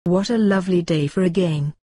What a lovely day for a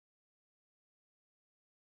game.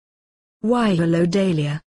 Why hello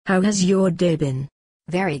Dahlia, how has your day been?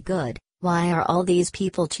 Very good. Why are all these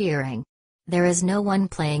people cheering? There is no one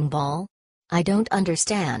playing ball? I don't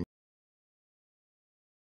understand.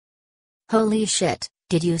 Holy shit,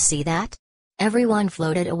 did you see that? Everyone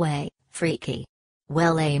floated away, freaky.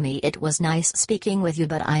 Well Amy, it was nice speaking with you,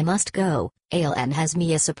 but I must go. Alen has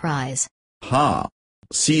me a surprise. Ha!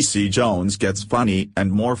 CC Jones gets funny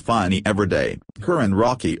and more funny every day. Her and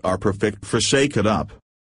Rocky are perfect for Shake It Up.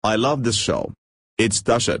 I love this show. It's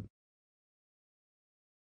the shit.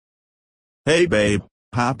 Hey babe,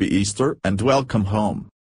 happy Easter and welcome home.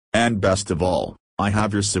 And best of all, I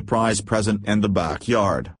have your surprise present in the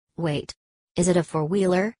backyard. Wait. Is it a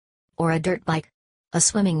four-wheeler? Or a dirt bike? A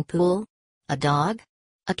swimming pool? A dog?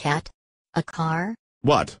 A cat? A car?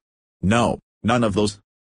 What? No, none of those.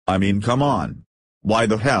 I mean, come on. Why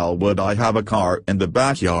the hell would I have a car in the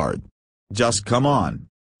backyard? Just come on.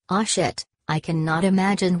 Aw shit, I cannot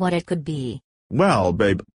imagine what it could be. Well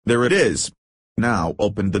babe, there it is. Now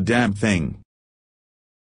open the damn thing.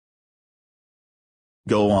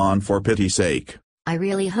 Go on for pity's sake. I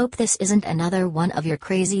really hope this isn't another one of your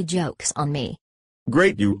crazy jokes on me.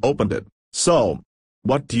 Great, you opened it. So,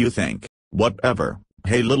 what do you think? Whatever.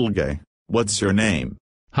 Hey little guy, what's your name?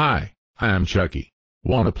 Hi, I'm Chucky.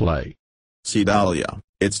 Wanna play? See Dahlia,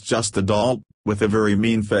 it's just a doll, with a very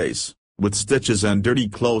mean face, with stitches and dirty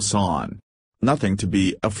clothes on. Nothing to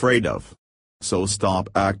be afraid of. So stop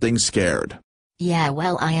acting scared. Yeah,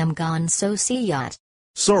 well I am gone, so see ya.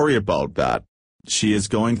 Sorry about that. She is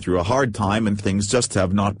going through a hard time and things just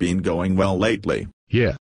have not been going well lately.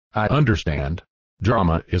 Yeah, I understand.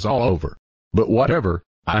 Drama is all over. But whatever,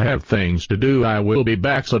 I have things to do. I will be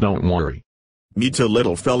back, so don't worry. Me too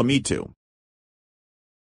little fella, me too.